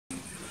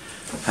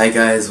Hi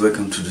guys,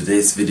 welcome to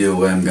today's video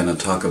where I'm gonna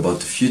talk about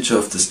the future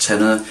of this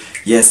channel.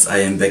 Yes, I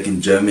am back in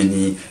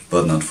Germany,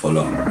 but not for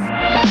long.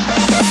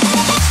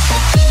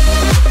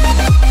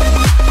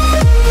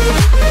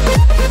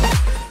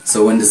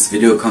 So when this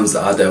video comes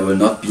out, I will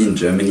not be in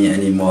Germany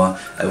anymore.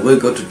 I will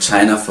go to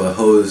China for a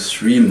whole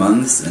 3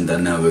 months and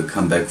then I will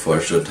come back for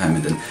a short time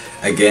and then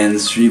again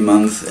 3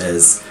 months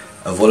as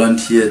a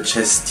volunteer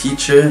chess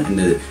teacher in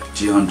the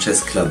Jihan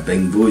Chess Club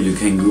Bengbu. You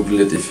can Google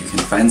it if you can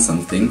find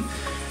something.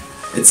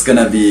 It's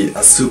gonna be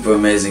a super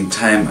amazing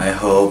time, I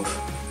hope.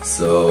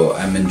 So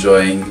I'm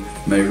enjoying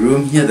my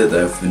room here that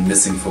I've been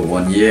missing for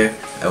 1 year.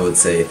 I would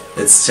say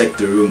let's check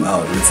the room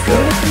out, let's go.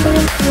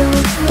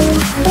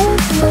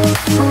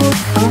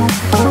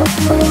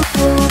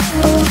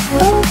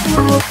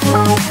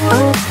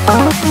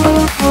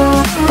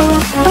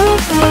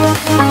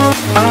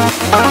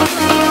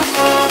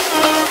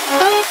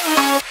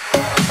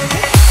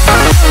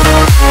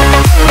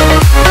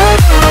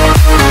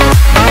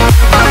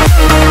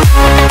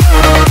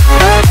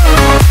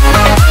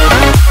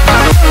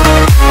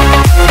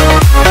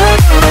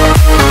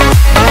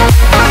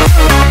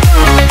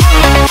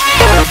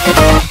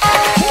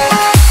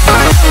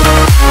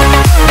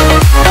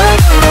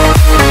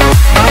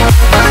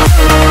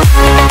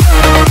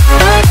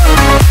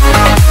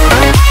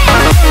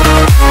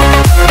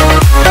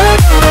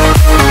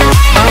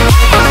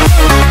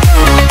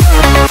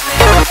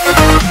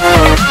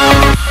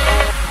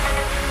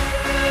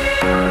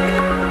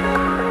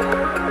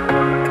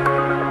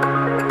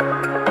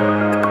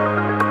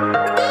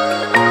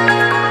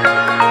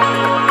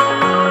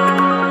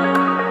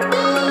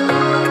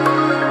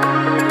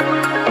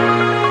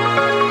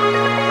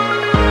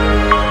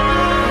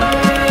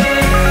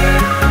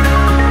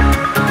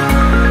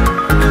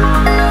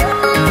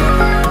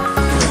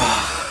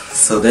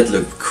 So that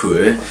looked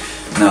cool.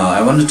 Now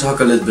I want to talk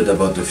a little bit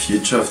about the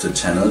future of the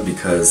channel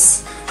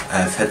because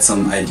I've had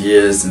some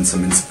ideas and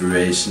some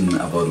inspiration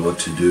about what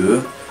to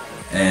do,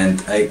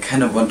 and I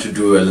kind of want to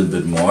do a little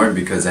bit more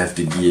because I have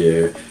the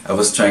gear. I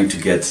was trying to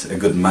get a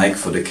good mic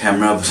for the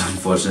camera, but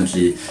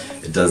unfortunately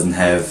it doesn't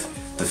have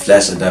the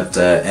flash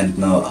adapter and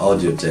no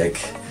audio jack,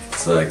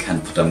 so I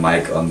can't put a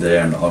mic on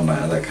there, and all my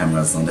other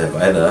cameras don't have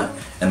either,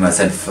 and my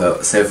cell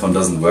phone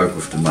doesn't work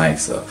with the mic,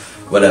 so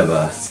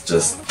whatever, it's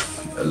just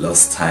a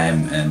lost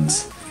time. And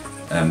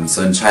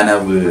so in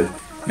China we'll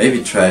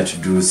maybe try to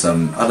do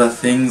some other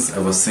things. I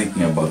was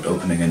thinking about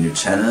opening a new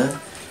channel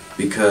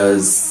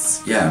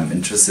because yeah, I'm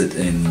interested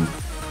in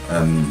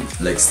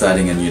like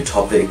starting a new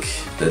topic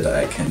that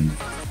I can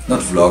not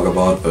vlog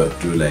about, but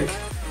do like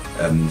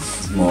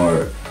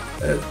more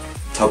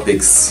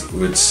topics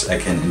which I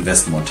can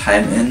invest more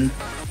time in,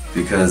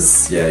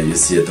 because yeah, you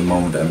see at the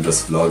moment I'm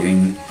just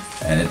vlogging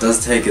and it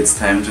does take its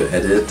time to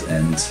edit,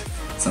 and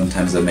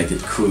sometimes I make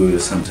it cool,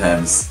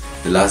 sometimes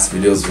the last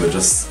videos were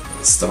just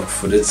stock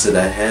footage that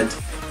I had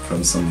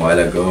from some while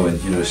ago in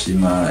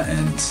Hiroshima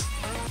and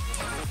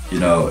you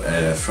know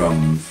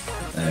from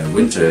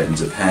winter in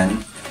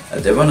Japan.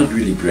 They were not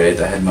really great.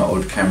 I had my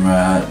old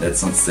camera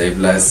that's not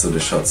stabilized, so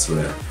the shots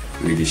were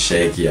really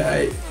shaky.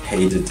 I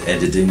hated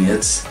editing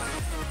it.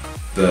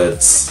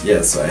 But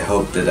yeah, so I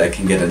hope that I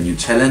can get a new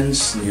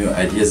challenge, new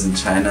ideas in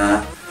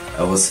China.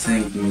 I was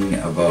thinking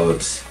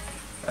about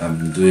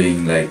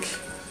doing like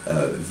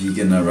a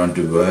vegan around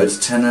the world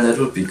channel. That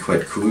would be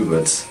quite cool,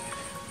 but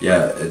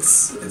yeah,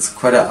 it's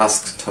quite a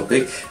asked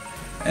topic,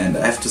 and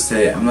I have to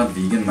say I'm not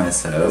vegan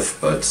myself,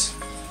 but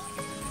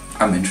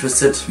I'm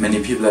interested.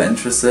 Many people are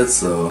interested,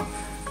 so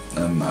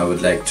I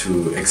would like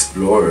to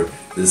explore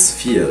this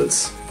field.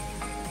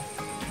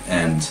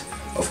 And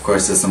of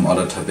course there's some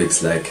other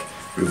topics like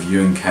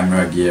reviewing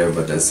camera gear,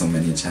 but there's so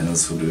many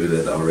channels who do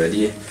that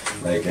already.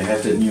 Like I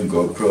have that new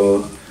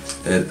GoPro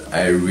that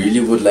I really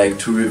would like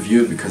to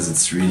review because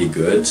it's really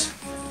good,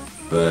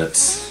 but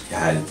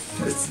yeah,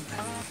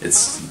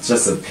 it's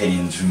just a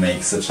pain to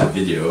make such a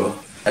video.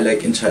 I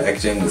like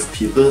interacting with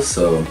people,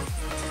 so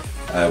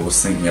I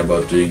was thinking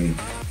about doing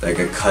like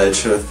a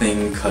culture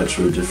thing,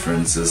 cultural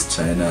differences,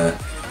 China,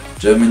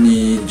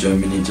 Germany,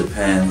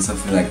 Japan,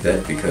 something like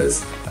that,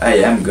 because I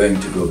am going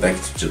to go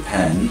back to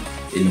Japan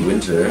in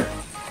winter,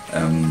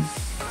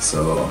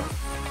 so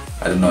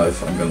I don't know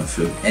if I'm gonna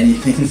film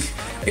anything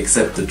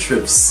except the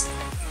trips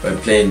by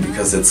plane,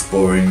 because it's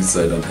boring,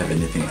 so I don't have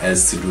anything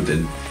else to do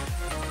than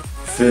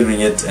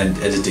filming it and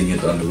editing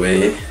it on the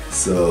way.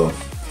 So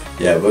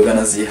yeah, we're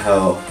gonna see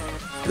how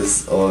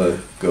this all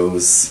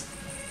goes,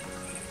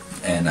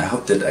 and I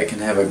hope that I can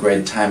have a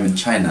great time in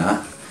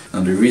China.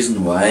 Now the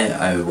reason why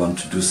I want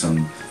to do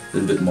some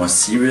little bit more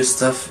serious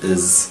stuff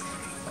is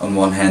on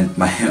one hand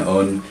my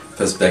own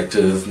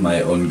perspective,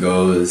 my own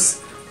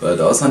goals, but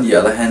also on the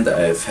other hand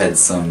I've had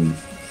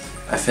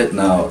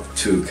now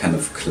 2 kind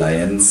of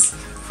clients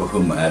for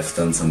whom I've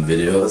done some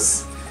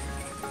videos.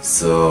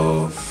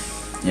 So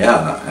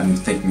yeah, I'm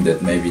thinking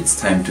that maybe it's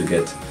time to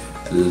get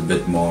a little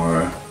bit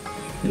more,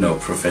 you know,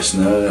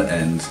 professional,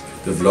 and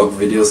the vlog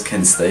videos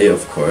can stay,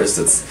 of course.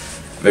 That's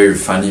very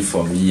funny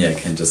for me. I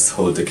can just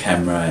hold the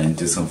camera and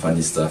do some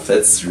funny stuff.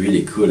 That's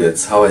really cool.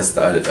 That's how I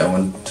started. I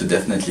want to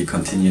definitely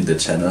continue the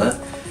channel.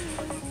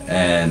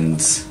 And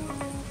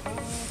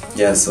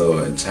yeah,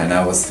 so in China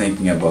I was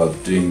thinking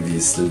about doing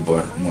these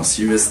little more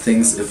serious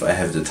things if I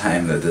have the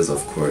time, that is,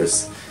 of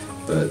course.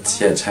 But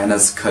yeah,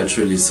 China's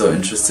culturally so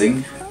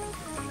interesting,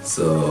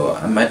 so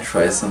I might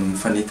try some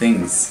funny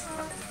things.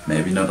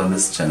 Maybe not on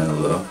this channel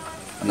though.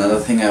 Another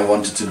thing I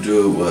wanted to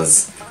do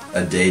was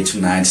a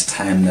day-to-night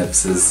time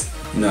lapses.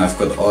 You know, I've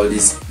got all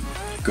these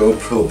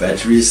GoPro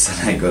batteries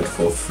that I got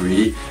for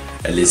free,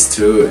 at least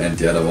 2, and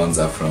the other ones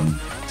are from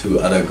 2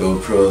 other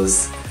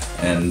GoPros.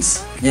 And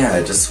yeah,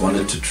 I just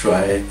wanted to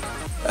try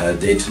a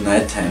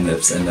day-to-night time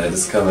lapse, and I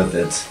discovered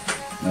that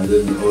my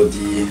little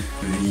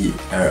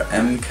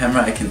OD-VRM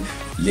camera, I can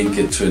link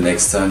it to an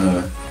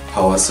external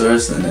power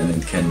source and then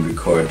it can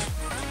record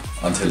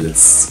until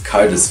its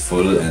card is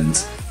full. And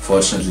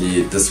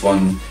fortunately this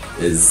one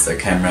is a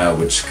camera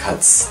which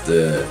cuts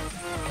the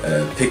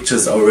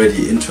pictures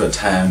already into a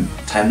time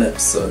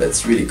lapse, so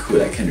that's really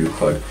cool. I can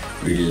record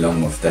really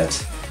long with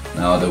that.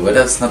 Now the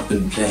weather's not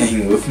been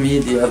playing with me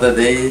the other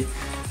day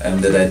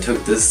that I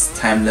took this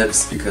time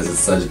lapse, because it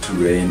started to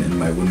rain and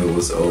my window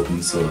was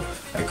open, so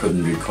I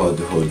couldn't record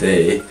the whole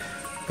day.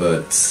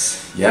 But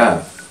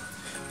yeah,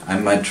 I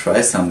might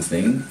try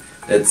something.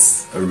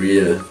 That's a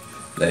real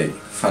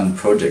fun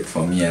project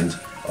for me. And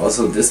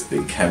also this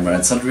big camera,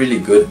 it's not really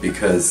good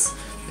because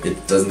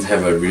it doesn't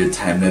have a real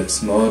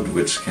time-lapse mode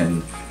which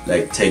can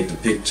take the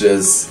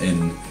pictures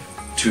in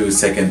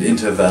 2-second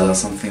interval or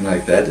something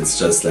like that. It's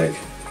just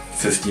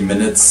 50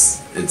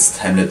 minutes, it's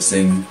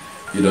time-lapsing,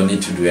 you don't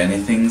need to do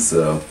anything,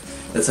 so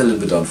that's a little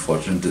bit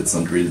unfortunate. It's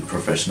not really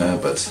professional,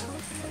 but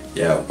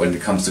yeah, when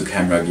it comes to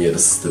camera gear,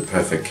 this is the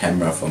perfect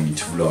camera for me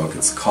to vlog.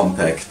 It's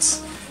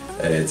compact,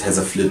 it has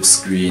a flip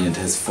screen, it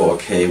has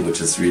 4K, which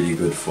is really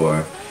good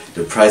for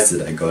the price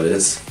that I got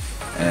it.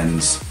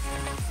 And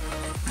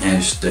yeah,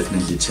 you should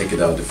definitely check it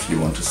out if you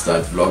want to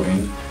start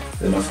vlogging.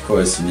 Then of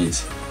course you need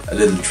a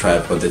little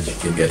tripod that you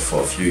can get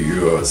for a few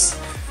euros.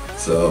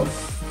 So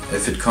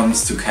if it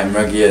comes to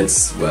camera gear,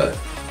 it's, well,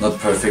 not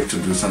perfect to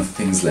do some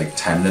things like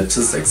time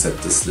lapses,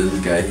 except this little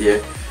guy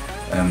here.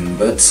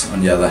 But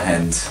on the other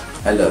hand,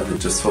 I love it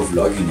just for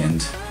vlogging.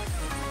 And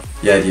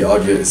yeah, the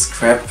audio is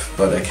crap,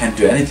 but I can't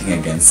do anything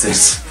against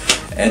it.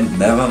 And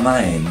never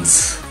mind.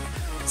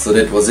 So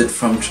that was it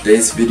from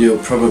today's video,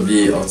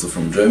 probably also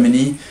from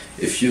Germany.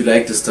 If you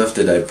like the stuff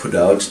that I put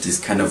out, these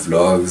kind of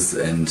vlogs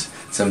and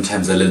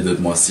sometimes a little bit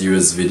more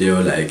serious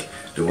video like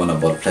the one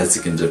about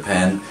plastic in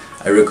Japan,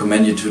 I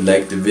recommend you to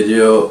like the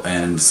video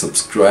and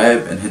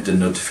subscribe and hit the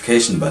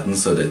notification button,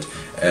 so that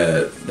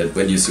that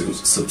when you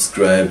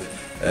subscribe,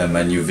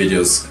 my new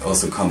videos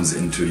also comes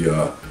into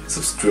your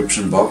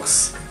subscription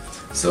box.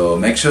 So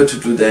make sure to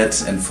do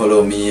that and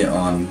follow me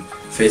on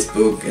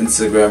Facebook,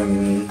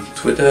 Instagram,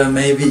 Twitter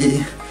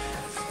maybe,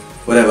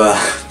 whatever.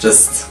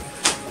 Just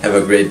have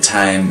a great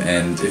time,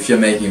 and if you're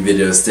making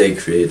videos, stay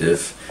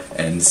creative,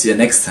 and see you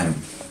next time.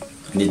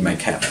 I need my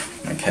cap.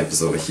 My cap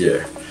is over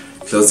here.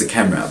 Close the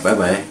camera. Bye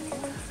bye.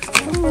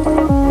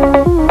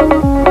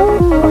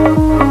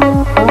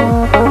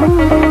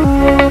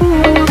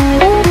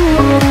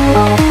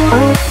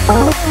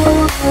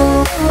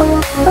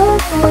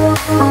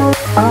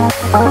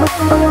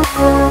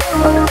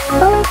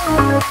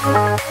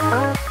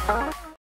 Oh,